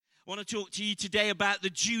I want to talk to you today about the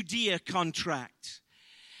Judea contract.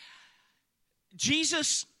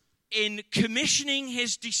 Jesus, in commissioning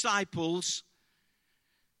his disciples,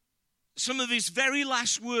 some of his very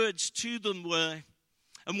last words to them were,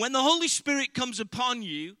 "And when the Holy Spirit comes upon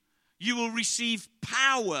you, you will receive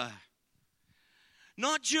power."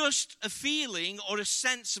 Not just a feeling or a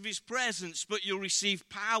sense of his presence, but you'll receive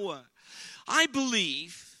power. I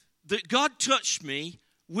believe that God touched me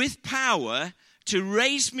with power to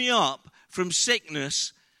raise me up from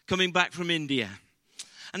sickness coming back from India.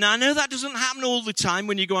 And I know that doesn't happen all the time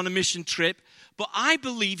when you go on a mission trip, but I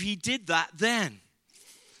believe he did that then.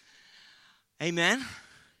 Amen.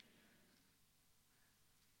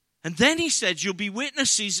 And then he said, "You'll be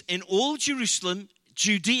witnesses in all Jerusalem,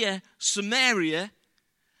 Judea, Samaria,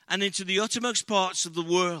 and into the uttermost parts of the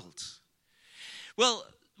world."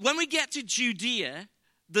 Well, when we get to Judea,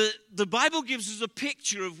 the Bible gives us a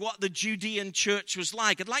picture of what the Judean church was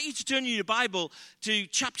like. I'd like you to turn your Bible to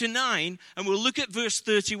chapter 9, and we'll look at verse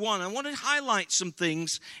 31. I want to highlight some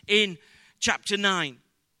things in chapter 9.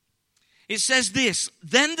 It says this,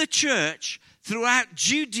 "Then the church throughout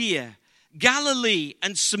Judea, Galilee,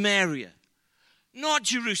 and Samaria," not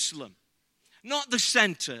Jerusalem, not the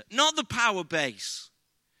center, not the power base,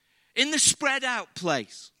 in the spread out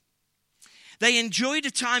place, "they enjoyed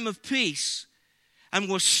a time of peace and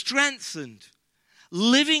were strengthened,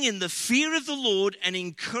 living in the fear of the Lord, and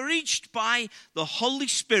encouraged by the Holy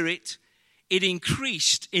Spirit, it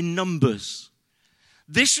increased in numbers."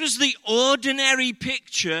 This was the ordinary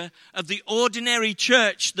picture of the ordinary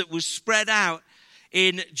church that was spread out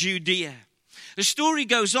in Judea. The story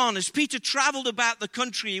goes on. As Peter traveled about the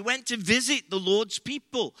country, he went to visit the Lord's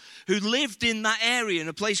people who lived in that area in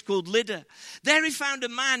a place called Lydda. There he found a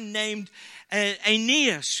man named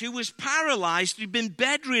Aeneas, who was paralyzed. He'd been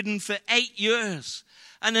bedridden for 8 years.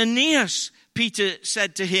 And Aeneas, Peter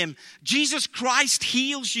said to him, "Jesus Christ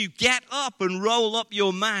heals you. Get up and roll up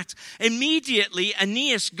your mat." Immediately,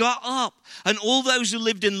 Aeneas got up, and all those who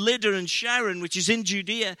lived in Lydda and Sharon, which is in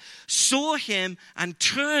Judea, saw him and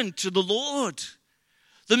turned to the Lord.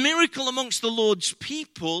 The miracle amongst the Lord's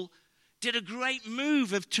people did a great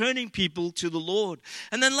move of turning people to the Lord.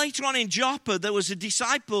 And then later on in Joppa, there was a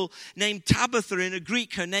disciple named Tabitha. In a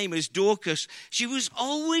Greek, her name is Dorcas. She was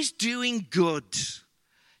always doing good.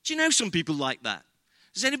 Do you know some people like that?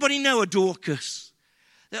 Does anybody know a Dorcas?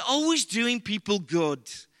 They're always doing people good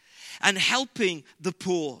and helping the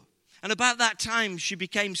poor. And about that time, she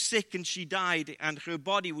became sick and she died, and her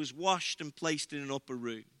body was washed and placed in an upper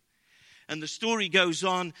room. And the story goes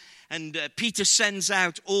on, and Peter sends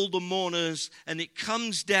out all the mourners, and it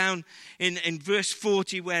comes down in verse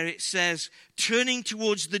 40 where it says, turning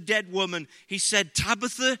towards the dead woman, he said,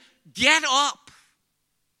 "Tabitha, get up."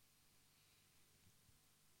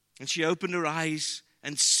 And she opened her eyes,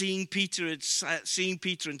 and seeing Peter and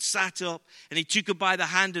sat up, and he took her by the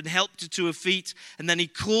hand and helped her to her feet. And then he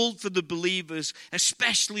called for the believers,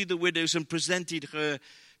 especially the widows, and presented her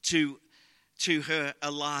to her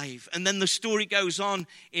alive. And then the story goes on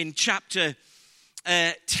in chapter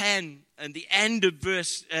 10 and the end of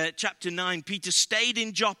chapter 9. Peter stayed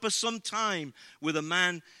in Joppa some time with a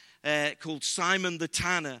man called Simon the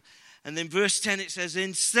tanner. And then verse 10 it says,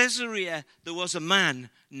 in Caesarea there was a man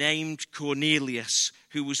named Cornelius,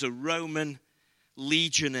 who was a Roman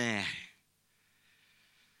legionnaire.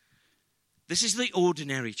 This is the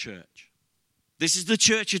ordinary church. This is the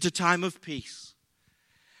church at a time of peace.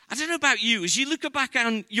 I don't know about you, as you look back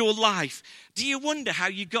on your life, do you wonder how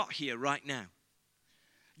you got here right now?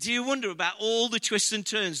 Do you wonder about all the twists and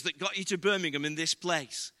turns that got you to Birmingham in this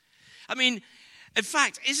place? I mean, in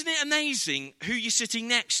fact, isn't it amazing who you're sitting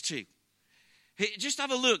next to? Just have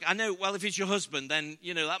a look. I know, well, if it's your husband, then,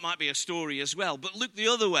 that might be a story as well. But look the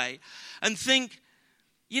other way and think,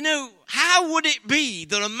 how would it be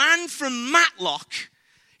that a man from Matlock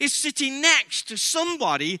is sitting next to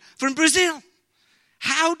somebody from Brazil?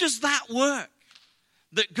 How does that work,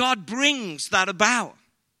 that God brings that about?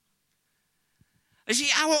 You see,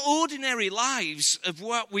 our ordinary lives of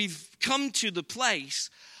what we've come to the place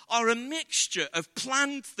are a mixture of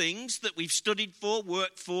planned things that we've studied for,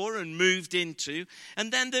 worked for, and moved into.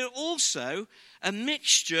 And then they're also a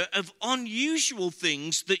mixture of unusual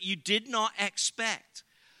things that you did not expect.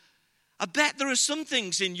 I bet there are some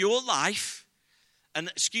things in your life, and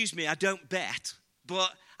excuse me, I don't bet,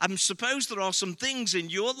 but I suppose there are some things in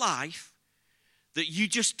your life that you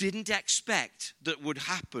just didn't expect that would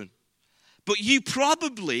happen. But you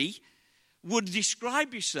probably would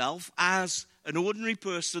describe yourself as an ordinary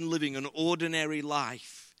person living an ordinary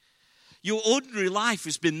life. Your ordinary life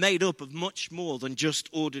has been made up of much more than just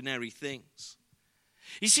ordinary things.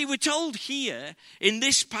 You see, we're told here in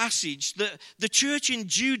this passage that the church in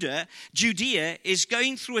Judea is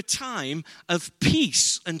going through a time of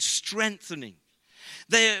peace and strengthening.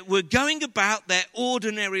 They were going about their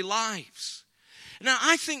ordinary lives. Now,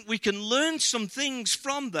 I think we can learn some things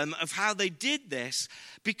from them of how they did this,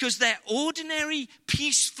 because their ordinary,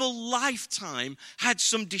 peaceful lifetime had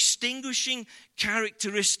some distinguishing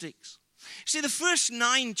characteristics. See, the first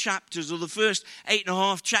 9 chapters, or the first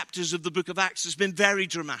 8.5 chapters of the book of Acts has been very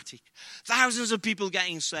dramatic. Thousands of people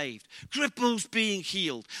getting saved, cripples being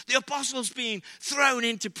healed, the apostles being thrown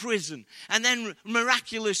into prison and then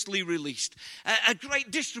miraculously released, a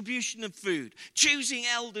great distribution of food, choosing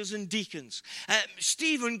elders and deacons.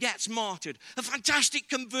 Stephen gets martyred, a fantastic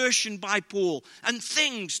conversion by Paul, and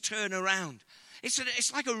things turn around.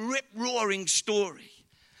 It's like a rip-roaring story.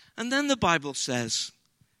 And then the Bible says,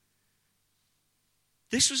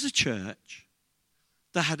 this was a church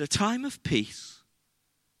that had a time of peace,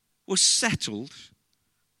 was settled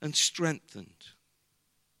and strengthened.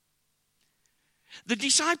 The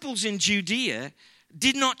disciples in Judea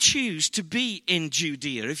did not choose to be in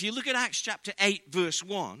Judea. If you look at Acts chapter 8, verse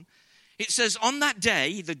 1, it says, on that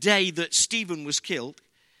day, the day that Stephen was killed,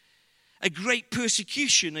 a great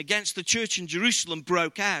persecution against the church in Jerusalem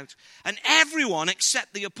broke out, and everyone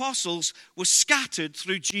except the apostles was scattered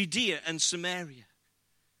through Judea and Samaria.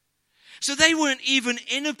 So they weren't even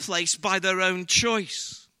in a place by their own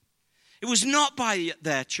choice. It was not by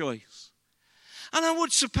their choice. And I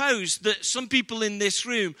would suppose that some people in this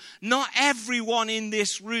room, not everyone in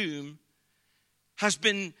this room has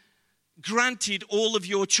been granted all of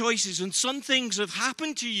your choices. And some things have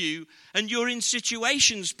happened to you, and you're in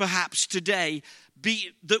situations perhaps today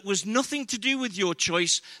that was nothing to do with your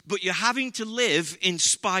choice, but you're having to live in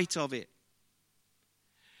spite of it.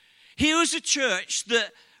 Here was a church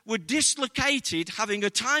that were dislocated, having a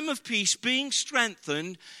time of peace, being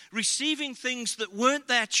strengthened, receiving things that weren't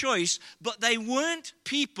their choice, but they weren't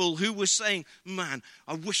people who were saying, man,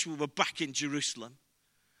 I wish we were back in Jerusalem.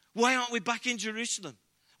 Why aren't we back in Jerusalem?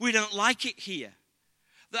 We don't like it here.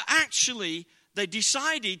 That actually, they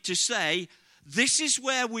decided to say, this is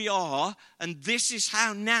where we are, and this is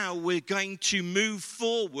how now we're going to move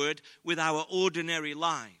forward with our ordinary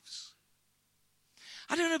lives.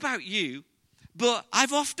 I don't know about you, but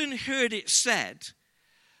I've often heard it said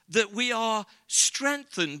that we are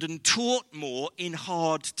strengthened and taught more in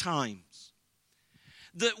hard times.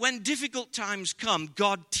 That when difficult times come,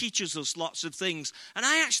 God teaches us lots of things. And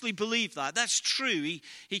I actually believe that. That's true.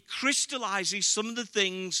 He crystallizes some of the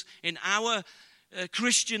things in our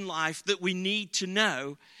Christian life that we need to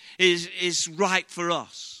know is right for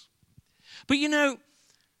us. But you know,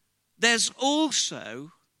 there's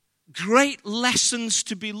also great lessons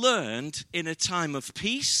to be learned in a time of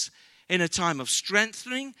peace, in a time of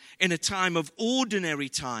strengthening, in a time of ordinary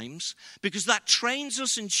times, because that trains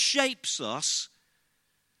us and shapes us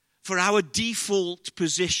for our default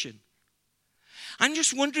position. I'm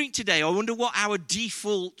just wondering today, I wonder what our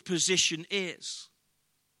default position is.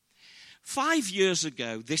 5 years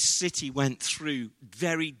ago, this city went through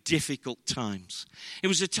very difficult times. It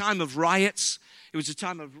was a time of riots. It was a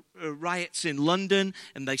time of riots in London,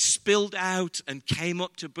 and they spilled out and came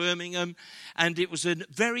up to Birmingham, and it was a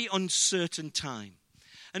very uncertain time.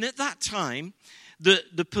 And at that time,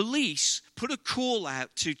 the police put a call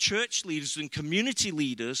out to church leaders and community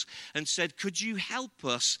leaders and said, could you help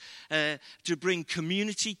us to bring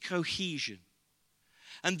community cohesion?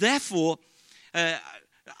 And therefore,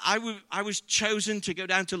 I was chosen to go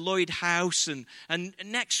down to Lloyd House, and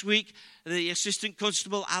next week the Assistant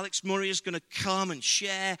Constable Alex Murray is going to come and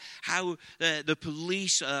share how the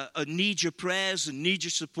police need your prayers and need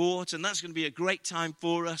your support, and that's going to be a great time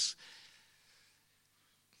for us.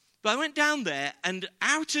 But I went down there, and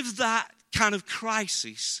out of that kind of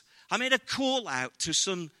crisis, I made a call out to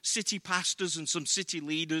some city pastors and some city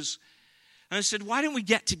leaders, and I said, why don't we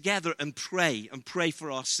get together and pray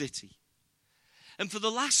for our city? And for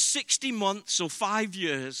the last 60 months or 5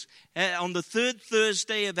 years, on the third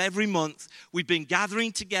Thursday of every month, we've been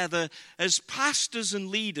gathering together as pastors and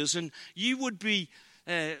leaders. And you would be,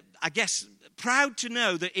 I guess, proud to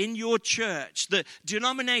know that in your church, the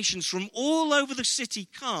denominations from all over the city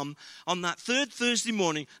come on that third Thursday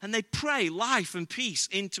morning, and they pray life and peace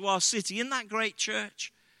into our city. Isn't that great,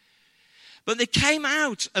 church? But they came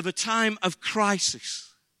out of a time of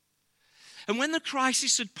crisis. And when the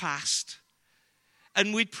crisis had passed,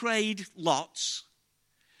 and we'd prayed lots,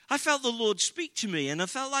 I felt the Lord speak to me, and I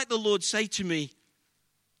felt like the Lord say to me,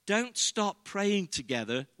 don't stop praying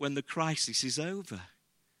together when the crisis is over.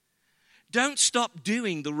 Don't stop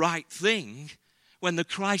doing the right thing when the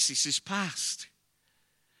crisis is past.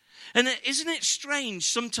 And isn't it strange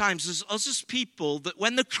sometimes as us as people that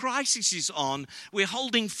when the crisis is on, we're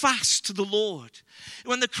holding fast to the Lord.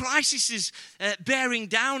 When the crisis is bearing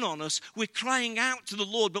down on us, we're crying out to the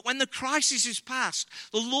Lord. But when the crisis is past,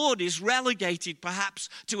 the Lord is relegated perhaps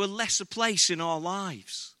to a lesser place in our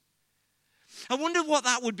lives. I wonder what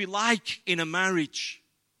that would be like in a marriage.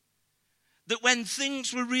 That when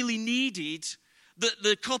things were really needed, that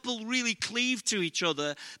the couple really cleaved to each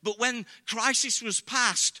other, but when crisis was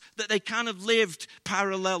past, that they kind of lived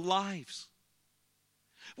parallel lives.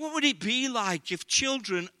 What would it be like if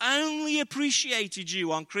children only appreciated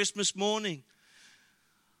you on Christmas morning?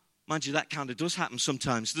 Mind you, that kind of does happen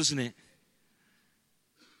sometimes, doesn't it?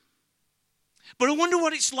 But I wonder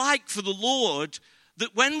what it's like for the Lord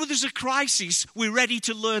that when there's a crisis, we're ready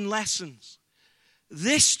to learn lessons.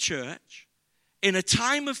 This church, in a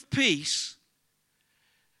time of peace,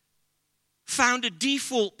 found a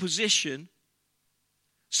default position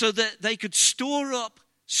so that they could store up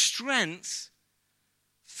strength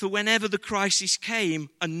for whenever the crisis came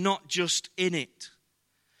and not just in it.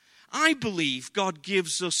 I believe God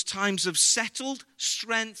gives us times of settled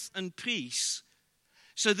strength and peace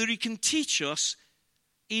so that He can teach us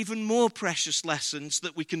even more precious lessons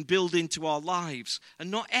that we can build into our lives. And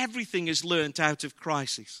not everything is learnt out of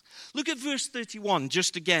crisis. Look at verse 31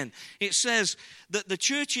 just again. It says that the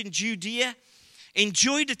church in Judea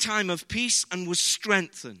enjoyed a time of peace and was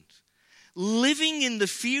strengthened. Living in the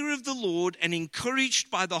fear of the Lord and encouraged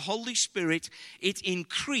by the Holy Spirit, it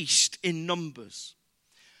increased in numbers.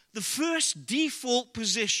 The first default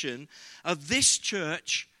position of this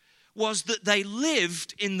church was that they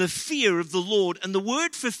lived in the fear of the Lord. And the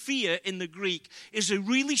word for fear in the Greek is a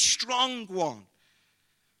really strong one.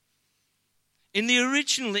 In the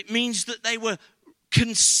original, it means that they were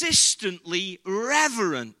consistently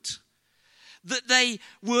reverent. That they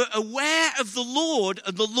were aware of the Lord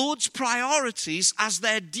and the Lord's priorities as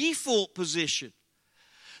their default position.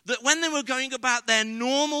 That when they were going about their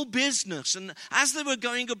normal business and as they were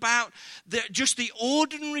going about just the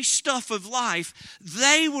ordinary stuff of life,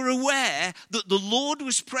 they were aware that the Lord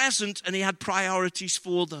was present and He had priorities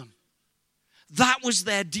for them. That was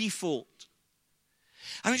their default.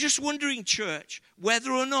 I'm just wondering, church,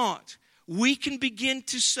 whether or not we can begin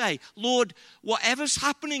to say, Lord, whatever's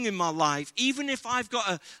happening in my life, even if I've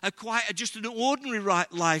got just an ordinary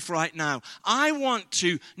life right now, I want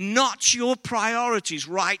to notch your priorities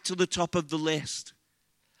right to the top of the list.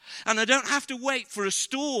 And I don't have to wait for a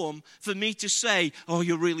storm for me to say, oh,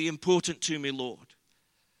 you're really important to me, Lord.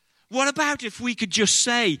 What about if we could just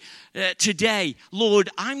say today, Lord,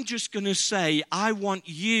 I'm just going to say I want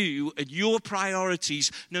you and your priorities,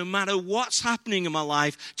 no matter what's happening in my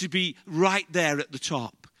life, to be right there at the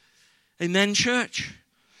top. Amen, church?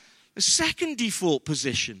 The second default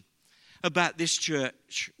position about this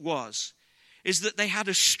church is that they had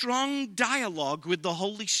a strong dialogue with the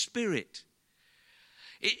Holy Spirit.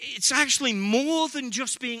 It's actually more than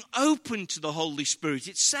just being open to the Holy Spirit.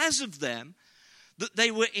 It says of them that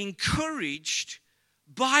they were encouraged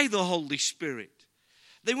by the Holy Spirit.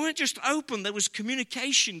 They weren't just open, there was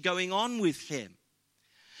communication going on with Him.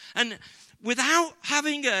 And without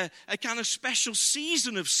having a kind of special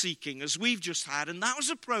season of seeking as we've just had, and that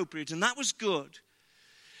was appropriate and that was good.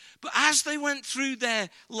 But as they went through their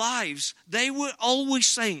lives, they were always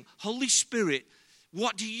saying, Holy Spirit,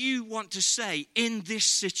 what do you want to say in this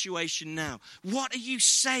situation now? What are you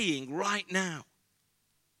saying right now?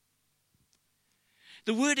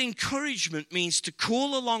 The word encouragement means to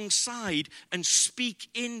call alongside and speak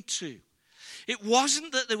into. It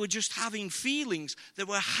wasn't that they were just having feelings. They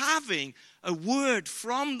were having a word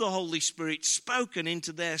from the Holy Spirit spoken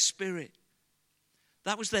into their spirit.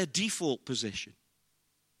 That was their default position.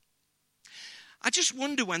 I just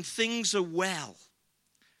wonder when things are well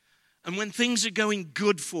and when things are going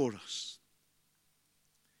good for us,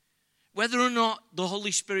 whether or not the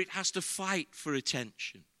Holy Spirit has to fight for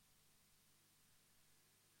attention.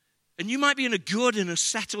 And you might be in a good and a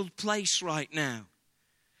settled place right now.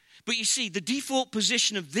 But you see, the default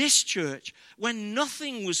position of this church, when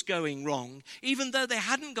nothing was going wrong, even though they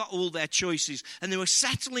hadn't got all their choices and they were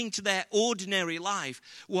settling to their ordinary life,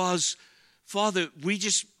 was, Father, we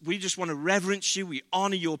just want to reverence you. We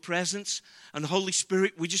honor your presence. And Holy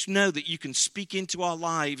Spirit, we just know that you can speak into our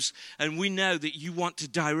lives. And we know that you want to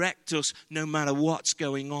direct us no matter what's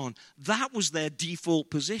going on. That was their default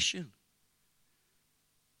position.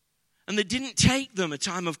 And it didn't take them a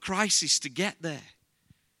time of crisis to get there.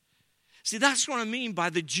 See, that's what I mean by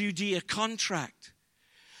the Judea contract.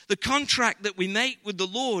 The contract that we make with the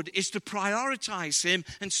Lord is to prioritize Him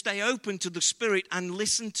and stay open to the Spirit and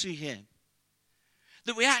listen to Him.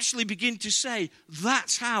 That we actually begin to say,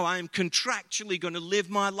 that's how I am contractually going to live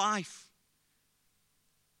my life.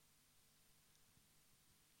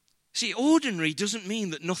 See, ordinary doesn't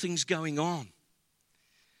mean that nothing's going on.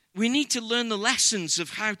 We need to learn the lessons of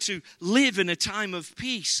how to live in a time of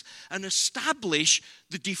peace and establish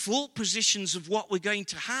the default positions of what we're going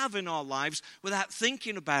to have in our lives without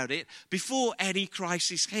thinking about it before any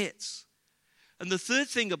crisis hits. And the third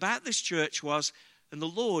thing about this church was, and the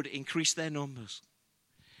Lord increased their numbers.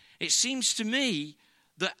 It seems to me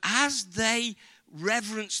that as they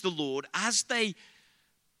reverenced the Lord, as they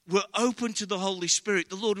were open to the Holy Spirit,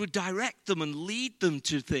 the Lord would direct them and lead them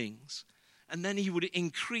to things. And then he would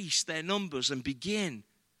increase their numbers and begin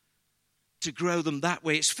to grow them that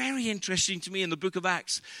way. It's very interesting to me in the book of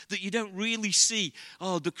Acts that you don't really see,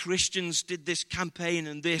 the Christians did this campaign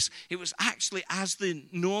and this. It was actually as the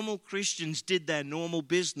normal Christians did their normal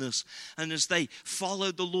business, and as they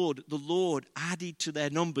followed the Lord added to their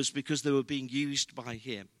numbers because they were being used by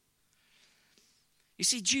him. You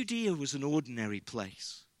see, Judea was an ordinary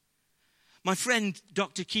place. My friend,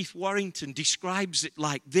 Dr. Keith Warrington, describes it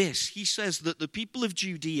like this. He says that the people of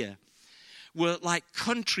Judea were like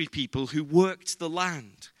country people who worked the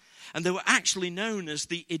land. And they were actually known as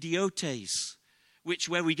the idiotes,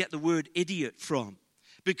 where we get the word idiot from,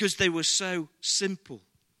 because they were so simple.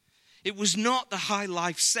 It was not the high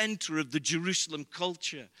life center of the Jerusalem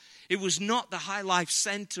culture. It was not the high life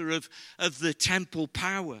center of the temple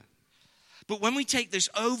power. But when we take this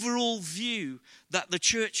overall view that the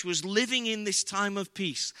church was living in this time of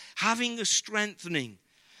peace, having a strengthening,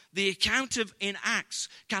 the account in Acts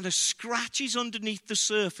kind of scratches underneath the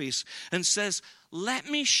surface and says, let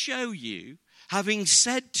me show you, having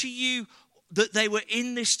said to you that they were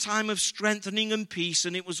in this time of strengthening and peace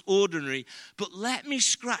and it was ordinary, but let me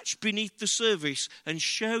scratch beneath the surface and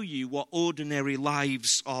show you what ordinary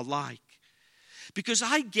lives are like. Because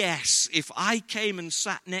I guess if I came and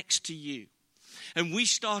sat next to you and we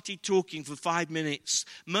started talking for 5 minutes,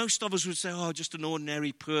 most of us would say, just an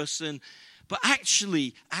ordinary person. But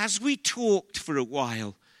actually, as we talked for a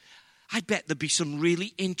while, I bet there'd be some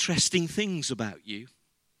really interesting things about you.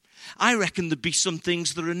 I reckon there'd be some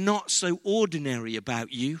things that are not so ordinary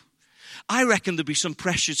about you. I reckon there'd be some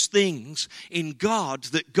precious things in God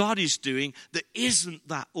that God is doing that isn't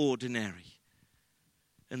that ordinary.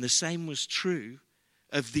 And the same was true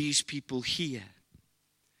of these people here.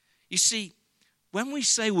 You see, when we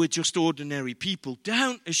say we're just ordinary people,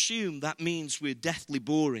 don't assume that means we're deathly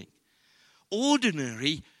boring.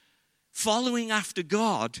 Ordinary, following after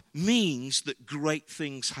God, means that great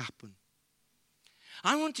things happen.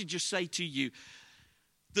 I want to just say to you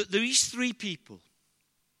that these three people,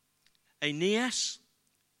 Aeneas,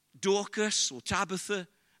 Dorcas or Tabitha,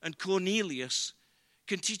 and Cornelius,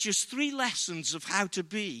 can teach us 3 lessons of how to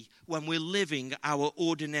be when we're living our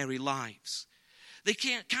ordinary lives. They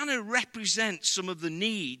can kind of represent some of the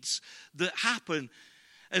needs that happen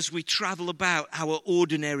as we travel about our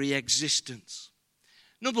ordinary existence.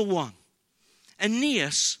 Number 1,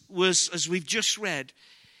 Aeneas was, as we've just read,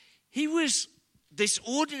 he was this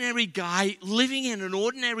ordinary guy living in an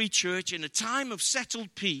ordinary church in a time of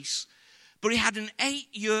settled peace, but he had an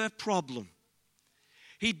 8-year problem.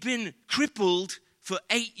 He'd been crippled for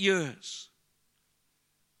 8 years.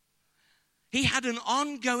 He had an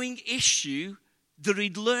ongoing issue that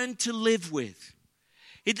he'd learned to live with.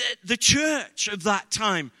 The church of that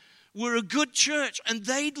time were a good church, and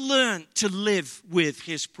they'd learned to live with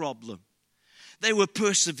his problem. They were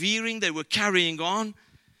persevering, they were carrying on.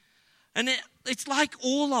 And it's like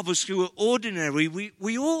all of us who are ordinary,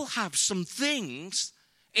 we all have some things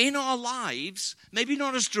in our lives, maybe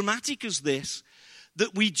not as dramatic as this,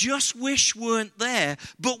 that we just wish weren't there,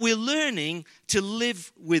 but we're learning to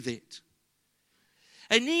live with it.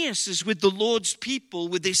 Aeneas is with the Lord's people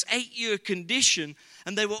with this 8-year condition,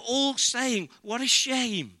 and they were all saying, what a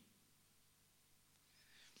shame.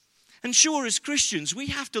 And sure, as Christians, we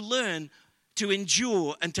have to learn to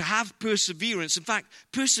endure and to have perseverance. In fact,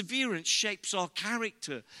 perseverance shapes our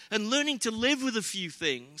character. And learning to live with a few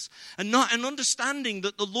things and understanding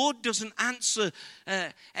that the Lord doesn't answer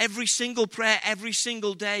every single prayer every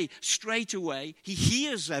single day straight away. He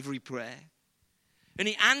hears every prayer. And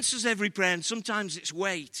he answers every prayer, and sometimes it's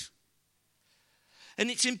wait. And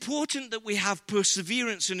it's important that we have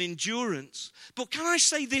perseverance and endurance. But can I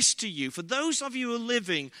say this to you? For those of you who are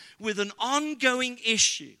living with an ongoing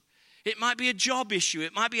issue, it might be a job issue,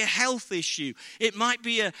 it might be a health issue, it might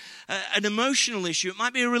be an emotional issue, it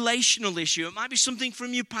might be a relational issue, it might be something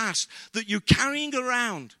from your past that you're carrying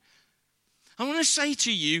around. I want to say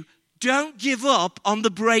to you, don't give up on the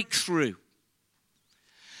breakthrough.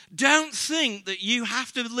 Don't think that you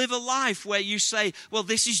have to live a life where you say, well,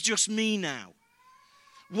 this is just me now.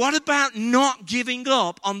 What about not giving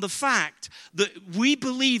up on the fact that we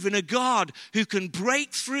believe in a God who can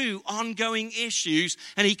break through ongoing issues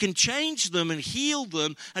and he can change them and heal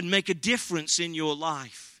them and make a difference in your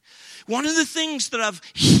life? One of the things that I've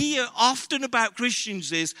hear often about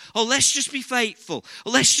Christians is, oh, let's just be faithful.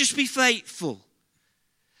 Let's just be faithful.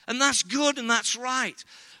 And that's good and that's right.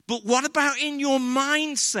 But what about in your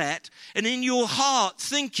mindset and in your heart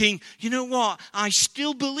thinking, you know what, I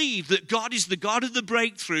still believe that God is the God of the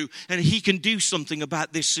breakthrough and he can do something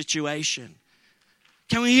about this situation.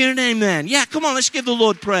 Can we hear an amen? Yeah, come on, let's give the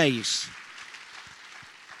Lord praise.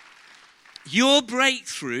 Your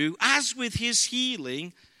breakthrough, as with his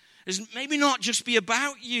healing, is maybe not just be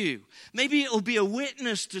about you. Maybe it'll be a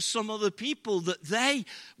witness to some other people that they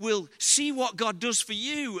will see what God does for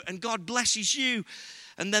you and God blesses you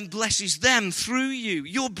and then blesses them through you.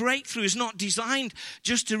 Your breakthrough is not designed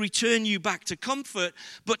just to return you back to comfort,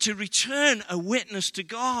 but to return a witness to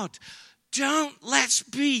God. Let's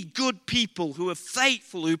be good people who are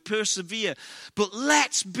faithful, who persevere, but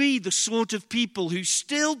let's be the sort of people who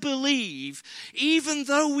still believe, even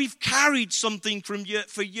though we've carried something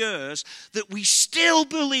for years, that we still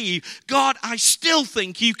believe, God, I still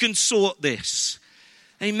think you can sort this.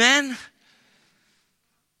 Amen?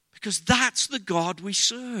 Because that's the God we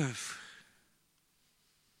serve.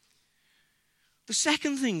 The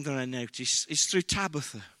second thing that I notice is through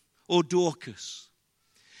Tabitha or Dorcas.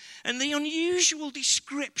 And the unusual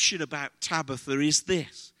description about Tabitha is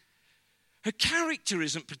this. Her character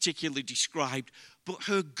isn't particularly described, but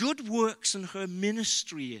her good works and her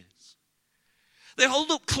ministry is. They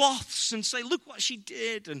hold up cloths and say, look what she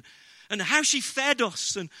did and how she fed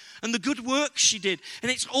us and the good works she did.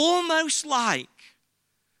 And it's almost like,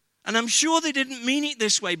 and I'm sure they didn't mean it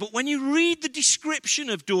this way, but when you read the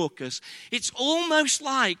description of Dorcas, it's almost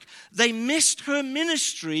like they missed her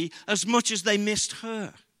ministry as much as they missed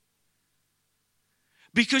her.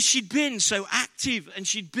 Because she'd been so active and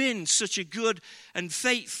she'd been such a good and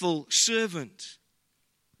faithful servant.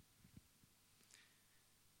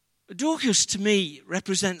 Dorcas, to me,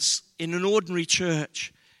 represents in an ordinary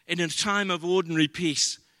church, in a time of ordinary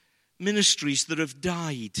peace, ministries that have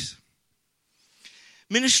died.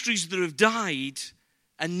 Ministries that have died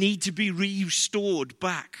and need to be restored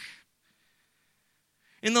back.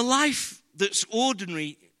 In the life that's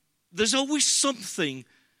ordinary, there's always something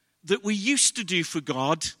that we used to do for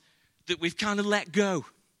God that we've kind of let go.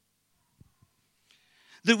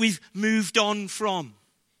 That we've moved on from.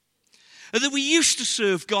 Or that we used to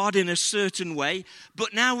serve God in a certain way,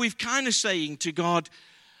 but now we've kind of saying to God,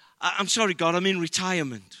 I'm sorry, God, I'm in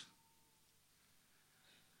retirement.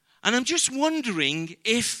 And I'm just wondering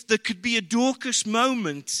if there could be a Dorcas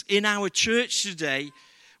moment in our church today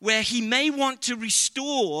where he may want to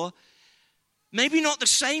restore maybe not the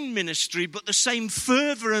same ministry, but the same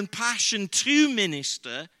fervor and passion to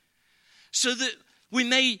minister, so that we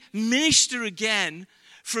may minister again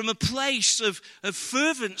from a place of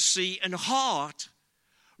fervency and heart,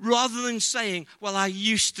 rather than saying, well, I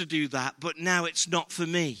used to do that, but now it's not for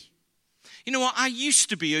me. You know what? I used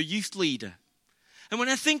to be a youth leader. And when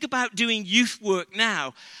I think about doing youth work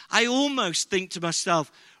now, I almost think to myself,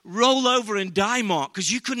 roll over and die, Mark, because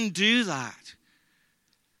you couldn't do that.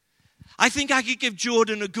 I think I could give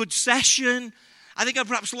Jordan a good session. I think I'd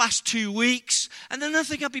perhaps last 2 weeks. And then I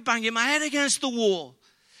think I'd be banging my head against the wall.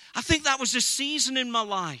 I think that was a season in my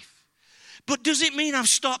life. But does it mean I've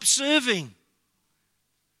stopped serving?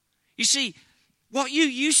 You see, what you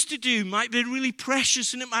used to do might be really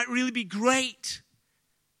precious and it might really be great.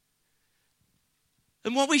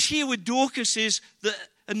 And what we hear with Dorcas is that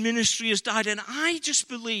a ministry has died. And I just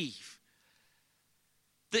believe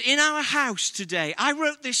that in our house today, I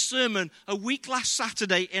wrote this sermon a week last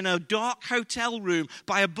Saturday in a dark hotel room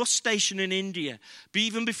by a bus station in India,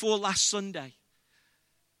 even before last Sunday.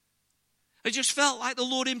 I just felt like the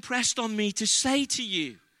Lord impressed on me to say to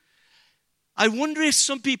you, I wonder if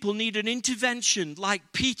some people need an intervention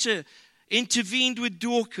like Peter intervened with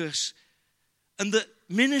Dorcas, and that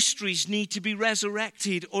ministries need to be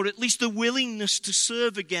resurrected, or at least the willingness to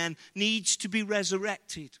serve again needs to be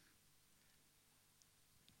resurrected.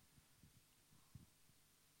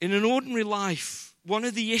 In an ordinary life, one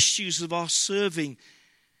of the issues of our serving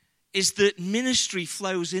is that ministry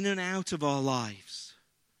flows in and out of our lives.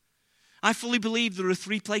 I fully believe there are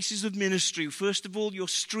 3 places of ministry. First of all, your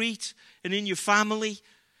street and in your family,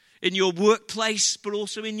 in your workplace, but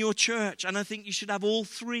also in your church. And I think you should have all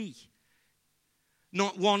 3,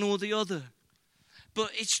 not one or the other.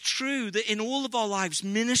 But it's true that in all of our lives,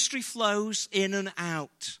 ministry flows in and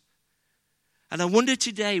out. And I wonder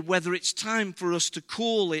today whether it's time for us to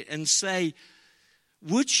call it and say,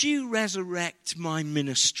 would you resurrect my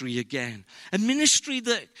ministry again? A ministry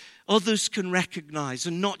that others can recognize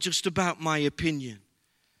and not just about my opinion.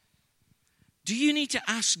 Do you need to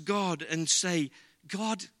ask God and say,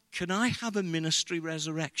 God, can I have a ministry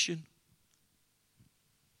resurrection?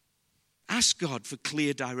 Ask God for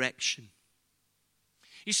clear direction.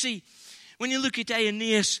 You see, when you look at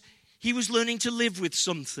Aeneas, he was learning to live with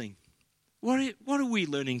something. What are we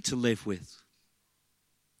learning to live with?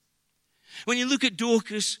 When you look at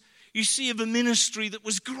Dorcas, you see of a ministry that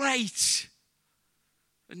was great.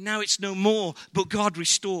 And now it's no more, but God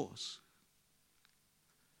restores.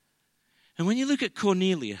 And when you look at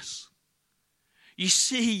Cornelius, you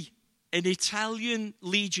see an Italian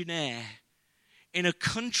legionnaire in a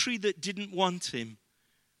country that didn't want him,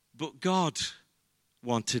 but God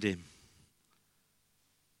wanted him.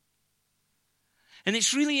 And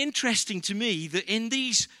it's really interesting to me that in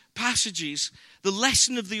these passages, the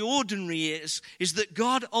lesson of the ordinary is that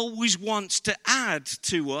God always wants to add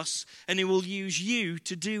to us, and he will use you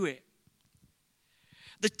to do it.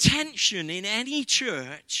 The tension in any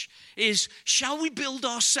church is, shall we build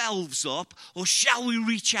ourselves up or shall we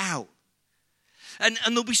reach out? And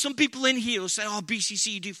there'll be some people in here who say, oh,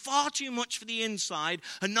 BCC, you do far too much for the inside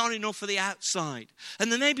and not enough for the outside.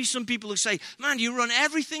 And there may be some people who say, man, you run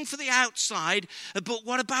everything for the outside, but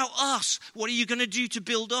what about us? What are you going to do to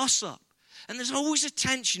build us up? And there's always a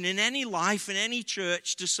tension in any life, in any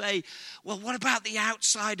church, to say, well, what about the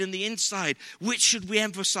outside and the inside? Which should we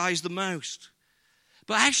emphasize the most?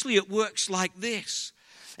 But actually it works like this.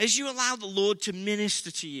 As you allow the Lord to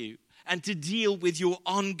minister to you, and to deal with your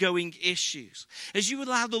ongoing issues, as you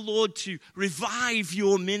allow the Lord to revive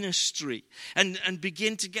your ministry and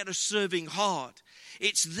begin to get a serving heart,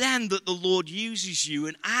 it's then that the Lord uses you.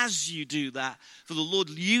 And as you do that, for the Lord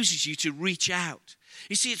uses you to reach out.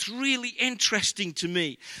 You see, it's really interesting to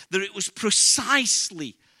me that it was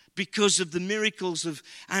precisely because of the miracles of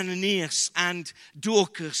Ananias and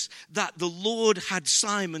Dorcas that the Lord had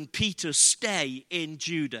Simon Peter stay in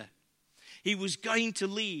Judah. He was going to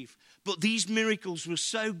leave. But these miracles were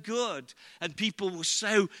so good and people were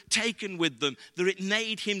so taken with them that it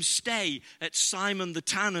made him stay at Simon the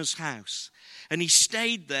tanner's house. And he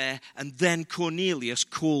stayed there, and then Cornelius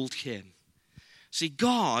called him. See,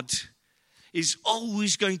 God is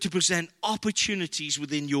always going to present opportunities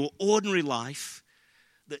within your ordinary life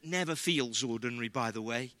that never feels ordinary, by the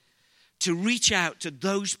way, to reach out to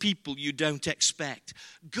those people you don't expect.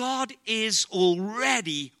 God is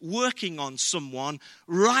already working on someone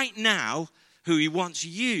right now who he wants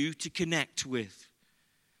you to connect with.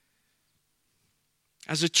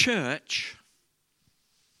 As a church,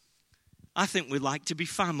 I think we like to be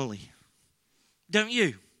family. Don't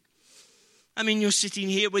you? I mean, you're sitting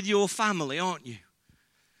here with your family, aren't you?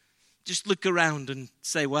 Just look around and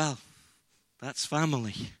say, well, that's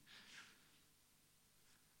family.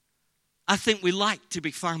 I think we like to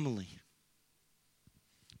be family.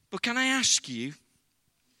 But can I ask you,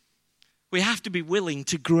 we have to be willing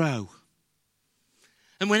to grow.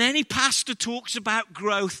 And when any pastor talks about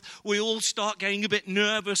growth, we all start getting a bit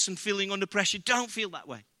nervous and feeling under pressure. Don't feel that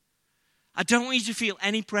way. I don't want you to feel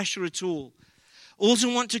any pressure at all. All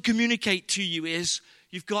I want to communicate to you is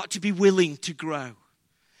you've got to be willing to grow.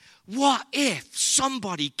 What if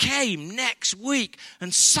somebody came next week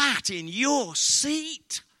and sat in your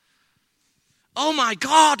seat? Oh my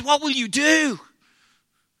God, what will you do?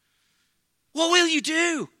 What will you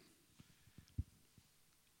do?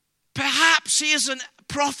 Perhaps here's a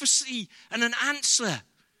prophecy and an answer.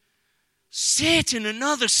 Sit in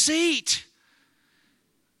another seat.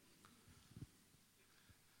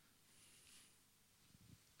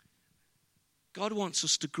 God wants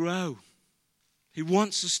us to grow. He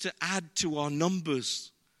wants us to add to our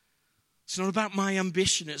numbers. It's not about my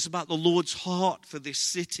ambition, it's about the Lord's heart for this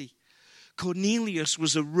city. Cornelius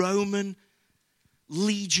was a Roman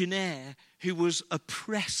legionnaire who was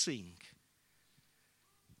oppressing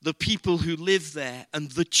the people who lived there, and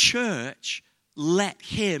the church let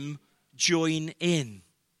him join in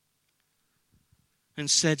and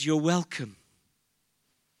said, you're welcome.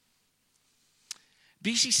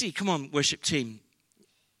 BCC, come on, worship team.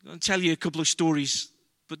 I'll tell you a couple of stories,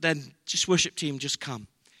 but then just worship team, just come.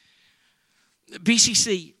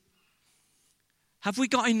 BCC, have we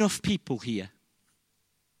got enough people here?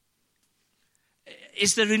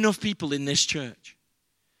 Is there enough people in this church?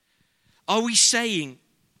 Are you saying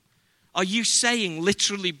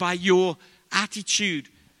literally by your attitude,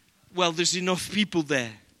 well, there's enough people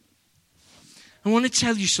there? I want to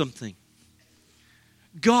tell you something.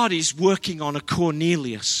 God is working on a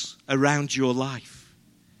Cornelius around your life.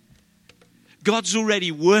 God's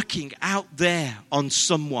already working out there on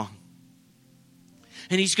someone.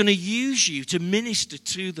 And he's going to use you to minister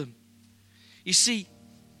to them. You see,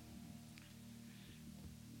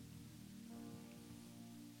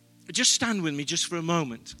 just stand with me just for a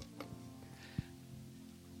moment.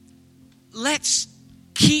 Let's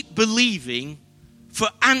keep believing for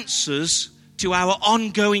answers to our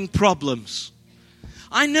ongoing problems.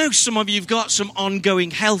 I know some of you have got some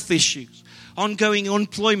ongoing health issues, ongoing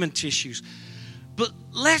employment issues. But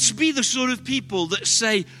let's be the sort of people that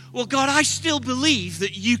say, well, God, I still believe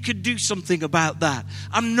that you could do something about that.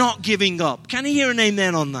 I'm not giving up. Can I hear an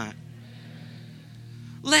amen on that?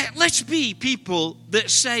 Let's be people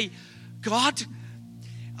that say, God,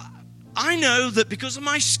 I know that because of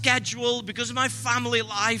my schedule, because of my family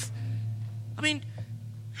life, I mean,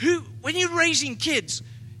 when you're raising kids,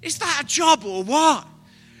 is that a job or what?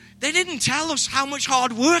 They didn't tell us how much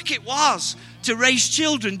hard work it was to raise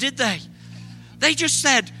children, did they? They just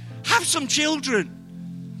said, have some children.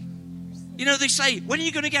 You know, they say, when are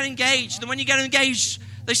you going to get engaged? And when you get engaged,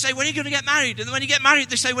 they say, when are you going to get married? And then when you get married,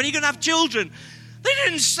 they say, when are you going to have children? They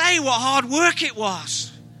didn't say what hard work it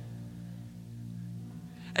was.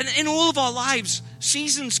 And in all of our lives,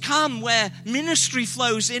 seasons come where ministry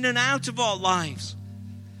flows in and out of our lives.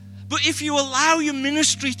 But if you allow your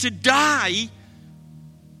ministry to die,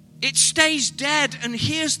 it stays dead. And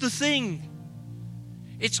here's the thing.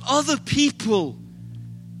 It's other people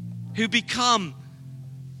who become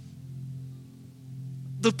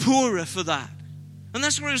the poorer for that. And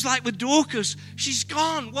that's what it was like with Dorcas. She's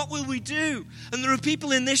gone. What will we do? And there are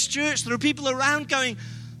people in this church, there are people around going,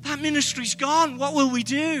 that ministry's gone. What will we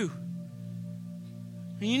do?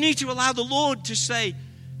 And you need to allow the Lord to say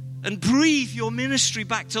and breathe your ministry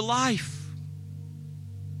back to life.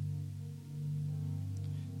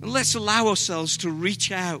 And let's allow ourselves to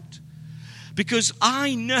reach out. Because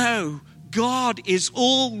I know God is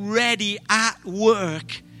already at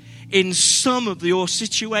work in some of your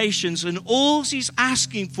situations. And all he's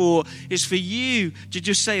asking for is for you to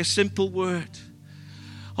just say a simple word.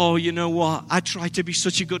 Oh, you know what? I try to be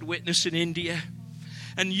such a good witness in India.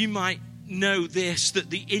 And you might know this, that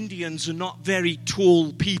the Indians are not very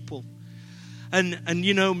tall people. And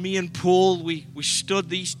you know, me and Paul, we stood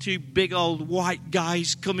these two big old white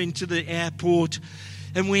guys come into the airport.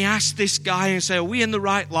 And we asked this guy and say, are we in the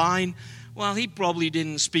right line? Well, he probably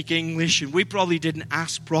didn't speak English and we probably didn't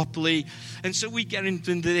ask properly. And so we get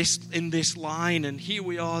into this line, and here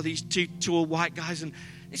we are, these two tall white guys, and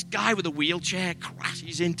this guy with a wheelchair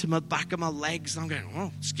crashes into the back of my legs. I'm going,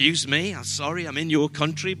 oh, excuse me, I'm sorry, I'm in your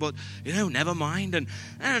country, but, you know, never mind. And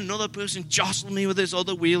another person jostled me with his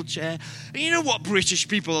other wheelchair. And you know what British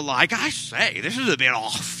people are like? I say, this is a bit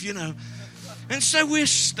off, you know. And so we're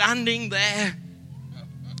standing there,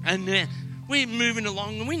 and we're moving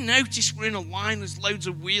along, and we notice we're in a line. There's loads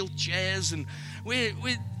of wheelchairs, and we're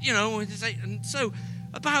you know, and so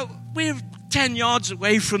we're 10 yards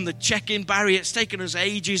away from the check-in barrier. It's taken us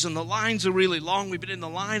ages, and the lines are really long. We've been in the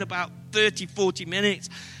line about 30, 40 minutes.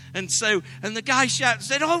 And the guy shouts,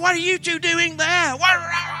 said, oh, what are you two doing there?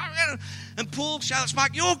 And Paul shouts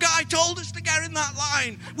back, your guy told us to get in that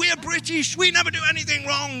line. We're British. We never do anything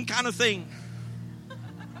wrong, kind of thing.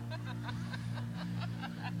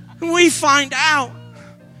 And we find out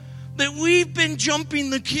that we've been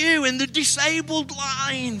jumping the queue in the disabled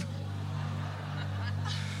line.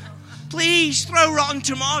 Please throw rotten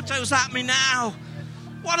tomatoes at me now.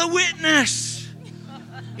 What a witness.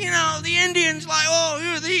 You know, the Indians like, oh,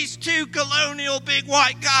 who are these two colonial big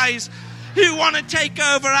white guys who want to take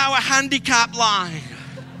over our handicap line?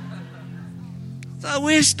 So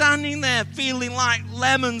we're standing there feeling like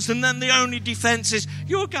lemons, and then the only defense is,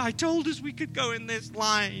 your guy told us we could go in this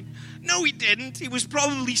line. No, he didn't. He was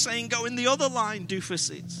probably saying go in the other line,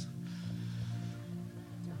 doofuses.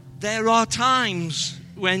 There are times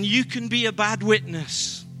when you can be a bad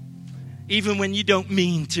witness, even when you don't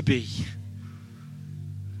mean to be.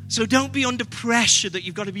 So don't be under pressure that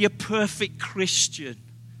you've got to be a perfect Christian.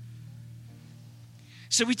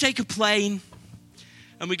 So we take a plane,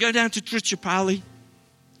 and we go down to Trichapalli,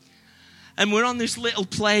 and we're on this little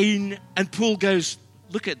plane, and Paul goes,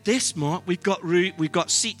 look at this, Mark. We've got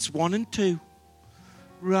seats 1 and 2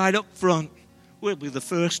 right up front. We'll be the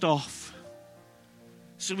first off.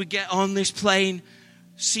 So we get on this plane,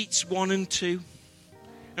 seats 1 and 2,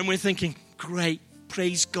 and we're thinking, great,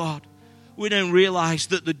 praise God. We don't realize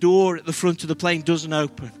that the door at the front of the plane doesn't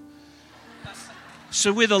open.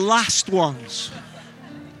 So we're the last ones.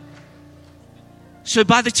 So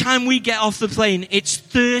by the time we get off the plane, it's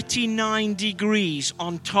 39 degrees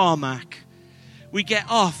on tarmac. We get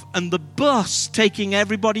off, and the bus taking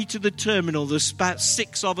everybody to the terminal, there's about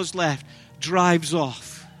 6 of us left, drives off.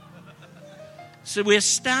 So we're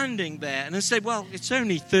standing there, and I say, well, it's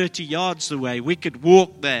only 30 yards away. We could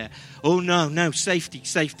walk there. Oh, no, safety,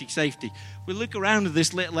 safety, safety. We look around at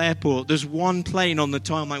this little airport. There's one plane on the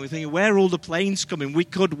tarmac. We're thinking, where are all the planes coming? We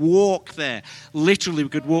could walk there. Literally, we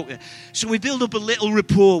could walk there. So we build up a little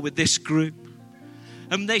rapport with this group.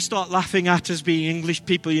 And they start laughing at us being English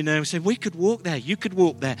people, you know. And say, we could walk there. You could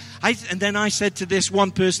walk there. And then I said to this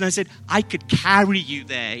one person, I said, I could carry you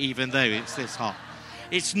there even though it's this hot.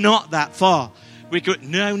 It's not that far. We could,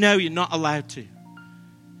 no, you're not allowed to.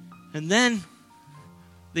 And then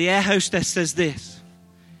the air hostess says this.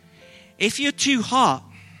 If you're too hot,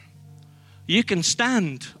 you can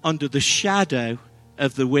stand under the shadow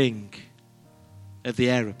of the wing of the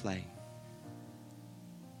aeroplane.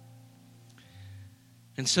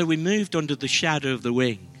 And so we moved under the shadow of the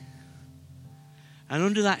wing. And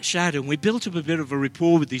under that shadow, we built up a bit of a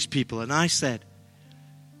rapport with these people. And I stepped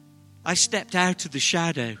out of the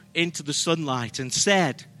shadow into the sunlight and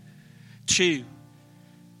said to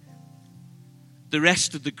the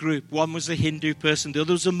rest of the group, one was a Hindu person, the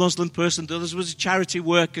other was a Muslim person, the other was a charity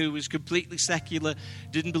worker who was completely secular,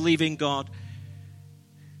 didn't believe in God.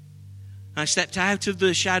 I stepped out of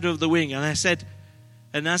the shadow of the wing and I said,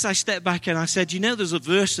 and as I stepped back and I said, you know, there's a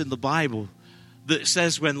verse in the Bible that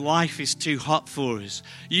says when life is too hot for us,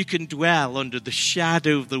 you can dwell under the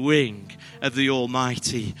shadow of the wing of the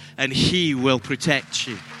Almighty and He will protect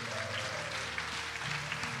you.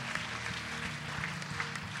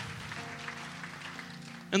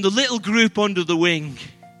 And the little group under the wing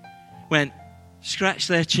went, scratched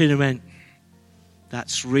their chin and went,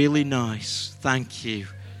 that's really nice, thank you.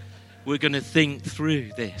 We're going to think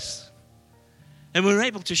through this. And we were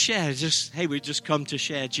able to share, we just come to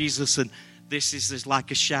share Jesus, and this is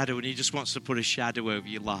like a shadow, and He just wants to put a shadow over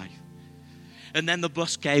your life. And then the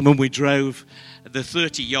bus came and we drove the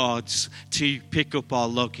 30 yards to pick up our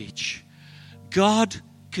luggage. God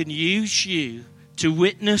can use you to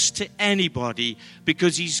witness to anybody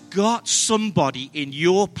because He's got somebody in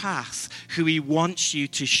your path who He wants you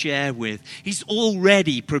to share with. He's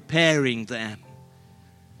already preparing them.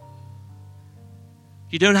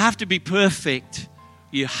 You don't have to be perfect.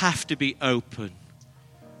 You have to be open.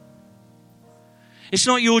 It's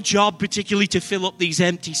not your job particularly to fill up these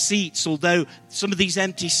empty seats, although some of these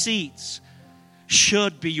empty seats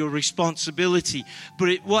should be your responsibility.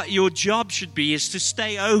 But what your job should be is to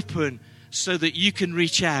stay open so that you can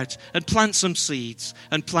reach out and plant some seeds.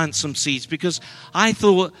 Because I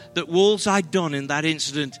thought that all I'd done in that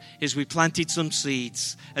incident is we planted some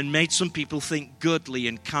seeds and made some people think goodly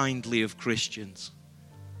and kindly of Christians.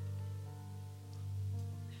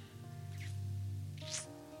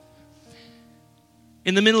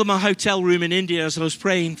 In the middle of my hotel room in India, as I was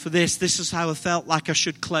praying for this is how I felt like I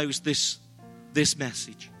should close this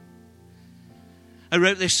message. I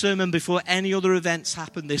wrote this sermon before any other events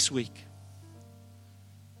happened this week.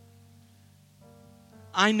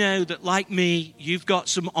 I know that, like me, you've got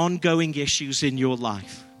some ongoing issues in your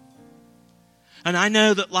life. And I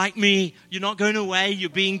know that, like me, you're not going away, you're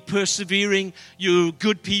being persevering, you're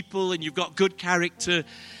good people and you've got good character,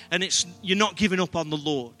 and you're not giving up on the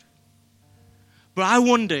Lord. But I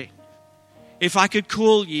wonder if I could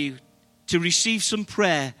call you to receive some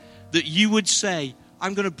prayer that you would say,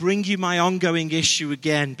 I'm going to bring you my ongoing issue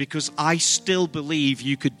again because I still believe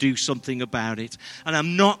you could do something about it. And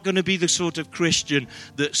I'm not going to be the sort of Christian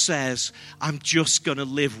that says, I'm just going to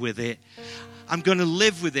live with it. I'm going to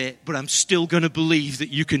live with it, but I'm still going to believe that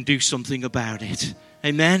you can do something about it.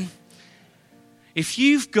 Amen? If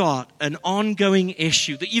you've got an ongoing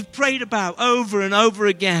issue that you've prayed about over and over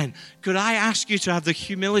again, could I ask you to have the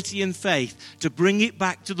humility and faith to bring it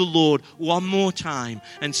back to the Lord one more time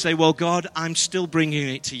and say, well, God, I'm still bringing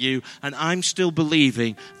it to you and I'm still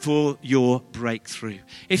believing for your breakthrough.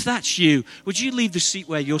 If that's you, would you leave the seat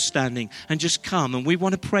where you're standing and just come? And we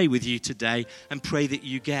want to pray with you today and pray that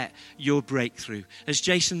you get your breakthrough as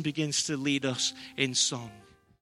Jason begins to lead us in song.